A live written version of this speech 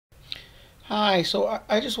Hi, so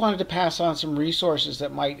I just wanted to pass on some resources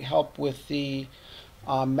that might help with the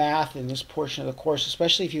math in this portion of the course,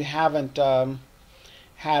 especially if you haven't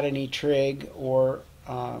had any trig or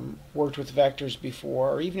worked with vectors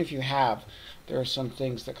before, or even if you have, there are some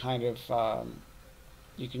things that kind of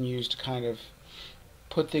you can use to kind of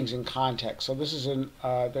put things in context. So this is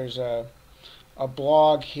there's a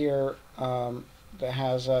blog here that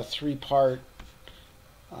has a three-part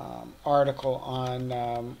article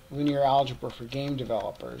on linear algebra for game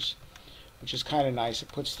developers, which is kind of nice. It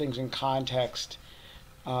puts things in context.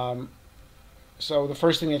 So the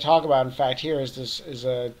first thing they talk about, in fact, here is this is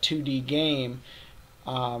a 2D game,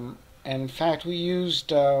 and in fact we used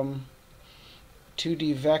 2D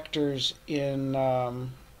vectors in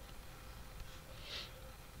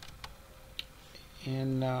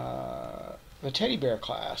the teddy bear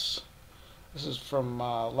class. This is from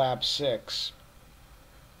Lab 6.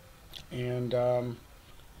 And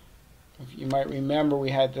you might remember we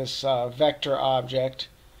had this vector object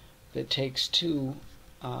that takes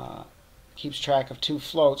keeps track of two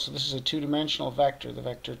floats. So this is a two-dimensional vector, the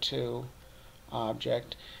vector 2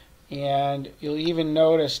 object. And you'll even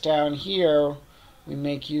notice down here we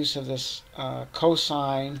make use of this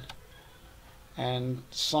cosine and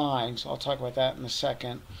sine. So I'll talk about that in a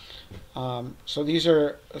second. So these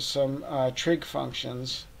are some trig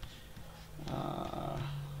functions.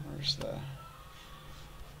 Where's the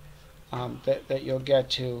that you'll get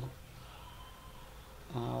to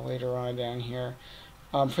later on down here.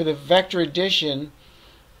 For the vector addition,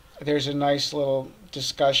 there's a nice little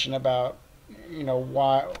discussion about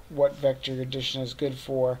what vector addition is good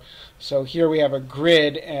for. So here we have a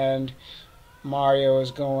grid, and Mario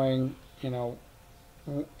is going,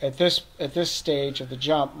 at this stage of the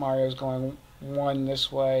jump, Mario is going 1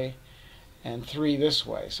 this way and 3 this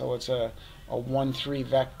way. So it's a 1-3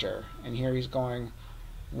 vector, and here he's going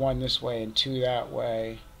 1 this way and 2 that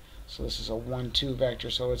way. So this is a 1-2 vector.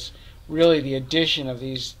 So it's really the addition of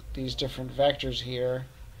these different vectors here,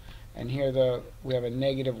 and here we have a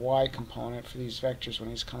negative y component for these vectors when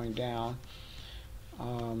he's coming down.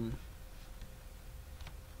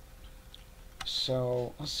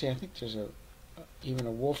 So let's see. I think there's even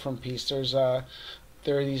a Wolfram piece. There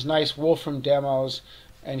are these nice Wolfram demos,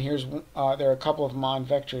 and here's there are a couple of them on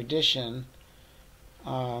vector addition.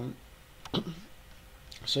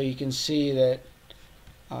 So you can see that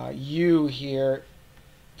u here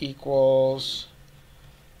equals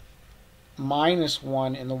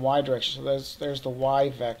 -1 in the y direction. So there's the y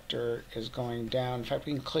vector is going down. In fact,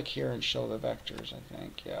 we can click here and show the vectors, I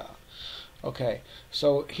think. Yeah. Okay,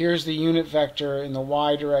 so here's the unit vector in the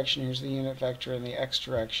y direction. Here's the unit vector in the x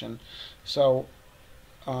direction. So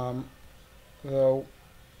though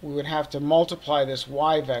we would have to multiply this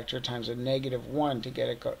y vector times a -1 to get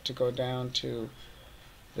it to go down to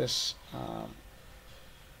this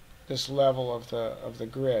this level of the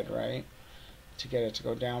grid, right? To get it to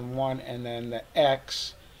go down 1, and then the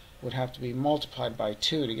x would have to be multiplied by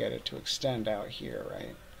 2 to get it to extend out here,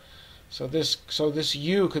 right? So this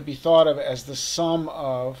u could be thought of as the sum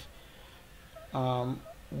of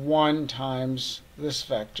 1 times this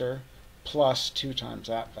vector plus 2 times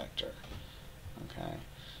that vector. Okay.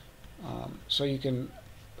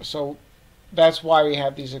 So that's why we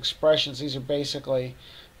have these expressions. These are basically,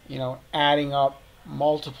 adding up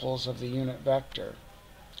multiples of the unit vector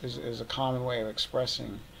is a common way of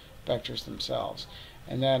expressing vectors themselves.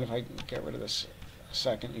 And then if I get rid of this a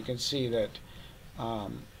second, you can see that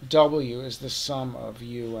w is the sum of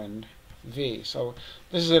u and v. So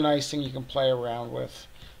this is a nice thing you can play around with.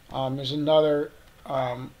 There's another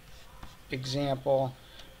example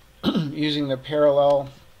using the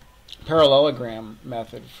parallelogram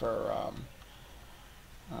method for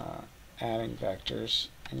adding vectors,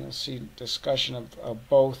 and you'll see discussion of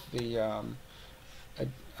both the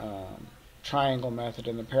triangle method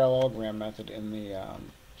and the parallelogram method in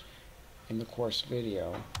the course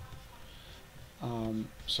video.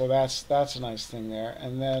 So that's a nice thing there.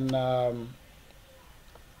 And then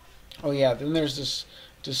oh yeah, then there's this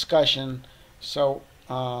discussion. So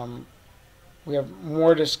we have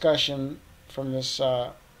more discussion from this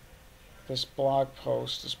this blog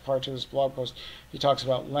post, this part of this blog post. He talks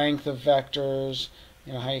about length of vectors,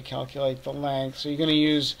 how you calculate the length. So you're going to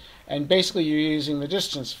use, and basically you're using the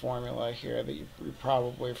distance formula here that you're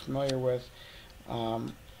probably familiar with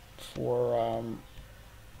for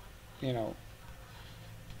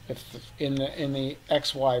if in the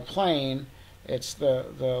xy plane, it's the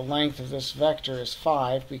length of this vector is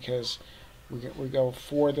 5 because we go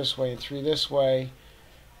 4 this way and 3 this way.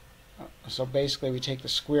 So basically we take the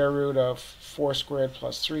square root of 4 squared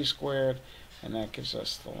plus 3 squared, and that gives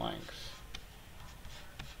us the length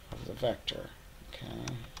the vector.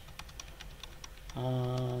 Okay.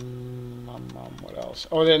 What else?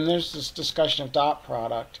 Oh, then there's this discussion of dot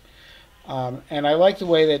product, and I like the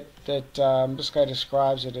way that this guy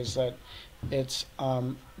describes it. Is that it's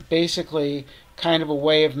basically kind of a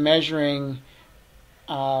way of measuring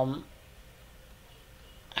how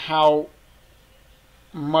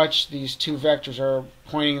much these two vectors are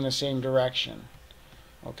pointing in the same direction.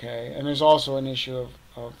 Okay, and there's also an issue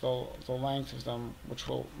of the length of them, which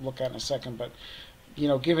we'll look at in a second. But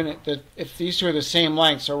given it that if these two are the same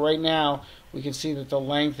length, so right now we can see that the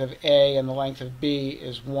length of A and the length of B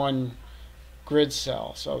is one grid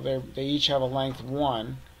cell. So they each have a length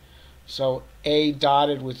 1. So A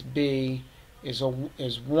dotted with B is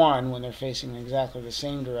 1 when they're facing exactly the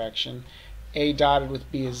same direction. A dotted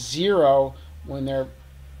with B is 0 when they're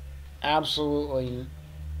absolutely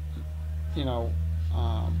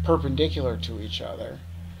perpendicular to each other.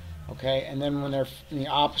 Okay, and then when they're in the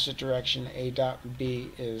opposite direction, A dot B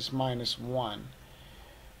is -1.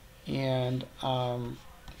 And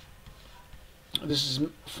this is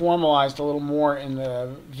formalized a little more in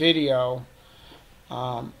the video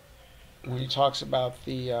when he talks about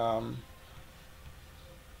the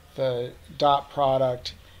dot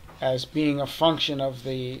product as being a function of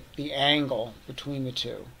the angle between the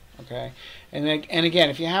two. Okay, and again,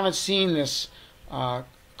 if you haven't seen this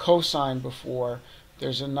cosine before,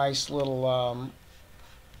 there's a nice little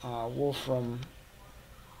Wolfram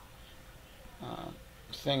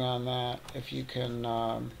thing on that. If you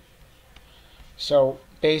can, so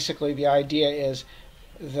basically the idea is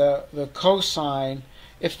the cosine.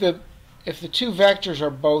 If the two vectors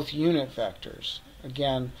are both unit vectors,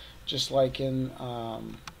 again, just like in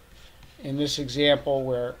this example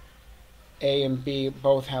where A and B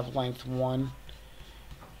both have length 1.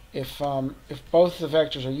 If both the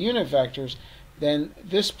vectors are unit vectors, then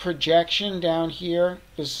this projection down here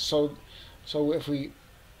is so if we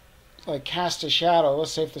cast a shadow,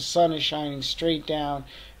 let's say if the sun is shining straight down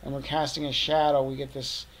and we're casting a shadow, we get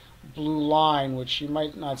this blue line, which you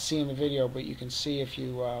might not see in the video, but you can see if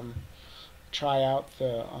you try out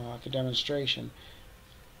the demonstration.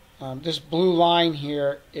 This blue line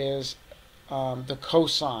here is the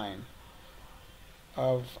cosine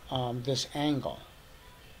of this angle.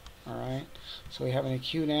 Alright, so we have an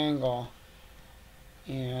acute angle,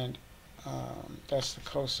 and that's the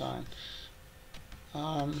cosine.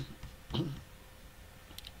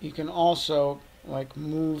 You can also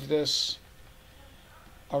move this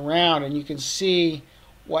around, and you can see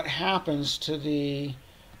what happens to the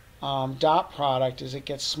dot product is it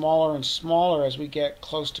gets smaller and smaller as we get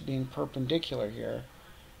close to being perpendicular here.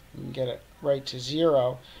 We can get it right to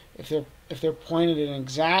 0. If they're pointed in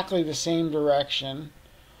exactly the same direction,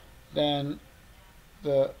 then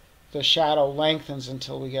the shadow lengthens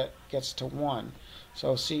until we gets to 1.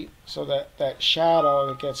 So that shadow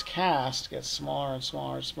that gets cast gets smaller and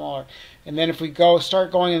smaller and smaller. And then if we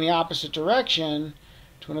start going in the opposite direction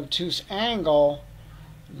to an obtuse angle,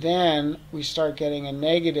 then we start getting a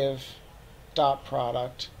negative dot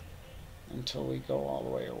product until we go all the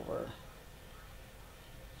way over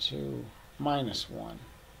to -1.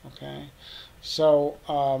 Okay, so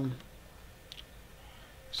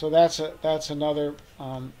that's another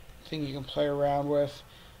thing you can play around with.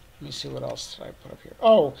 Let me see what else did I put up here.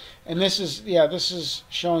 Oh, and this is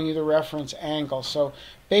showing you the reference angle. So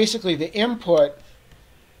basically, the input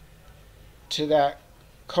to that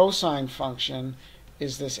cosine function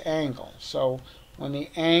is this angle. So when the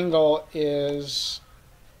angle is,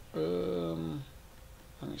 let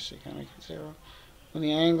me see, can I make it 0? When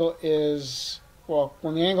the angle is,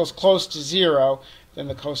 when the angle is close to 0, then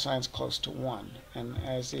the cosine is close to 1. And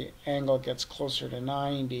as the angle gets closer to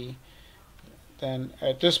 90, then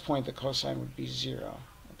at this point the cosine would be 0.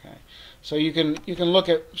 Okay, so you can look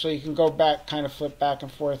at, so you can go back, kind of flip back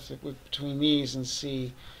and forth between these and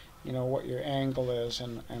see, what your angle is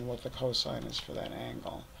and what the cosine is for that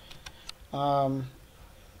angle.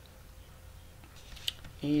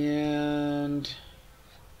 And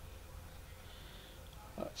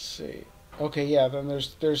let's see. Okay, yeah. Then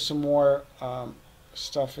there's some more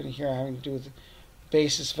stuff in here having to do with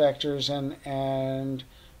basis vectors and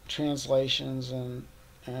translations and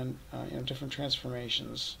different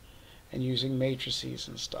transformations and using matrices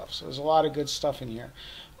and stuff. So there's a lot of good stuff in here.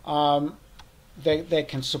 They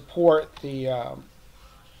can support the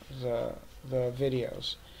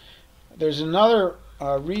videos. There's another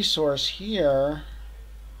resource here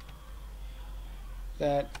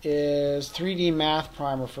that is 3D Math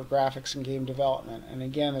Primer for graphics and game development. And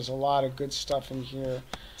again, there's a lot of good stuff in here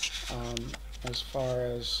as far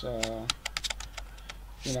as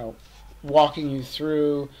walking you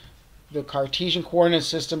through the Cartesian coordinate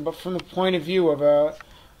system, but from the point of view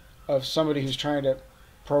of somebody who's trying to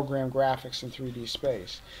program graphics in 3D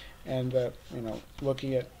space, and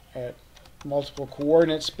looking at multiple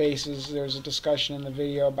coordinate spaces. There's a discussion in the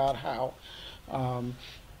video about how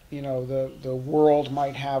the world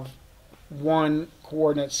might have one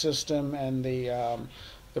coordinate system, and the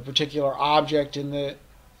particular object in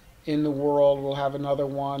the world will have another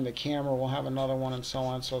one, the camera will have another one, and so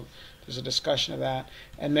on. So there's a discussion of that,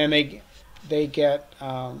 and then they get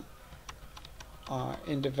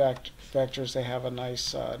into vectors. They have a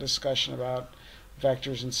nice discussion about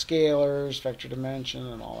vectors and scalars, vector dimension,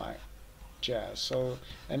 and all that jazz. So,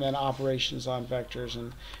 and then operations on vectors,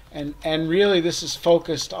 and really this is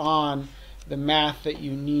focused on the math that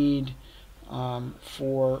you need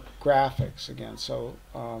for graphics again. So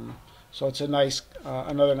so it's a nice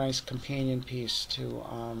another nice companion piece to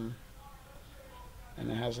and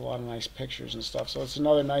it has a lot of nice pictures and stuff. So it's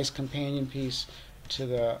another nice companion piece to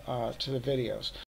the videos.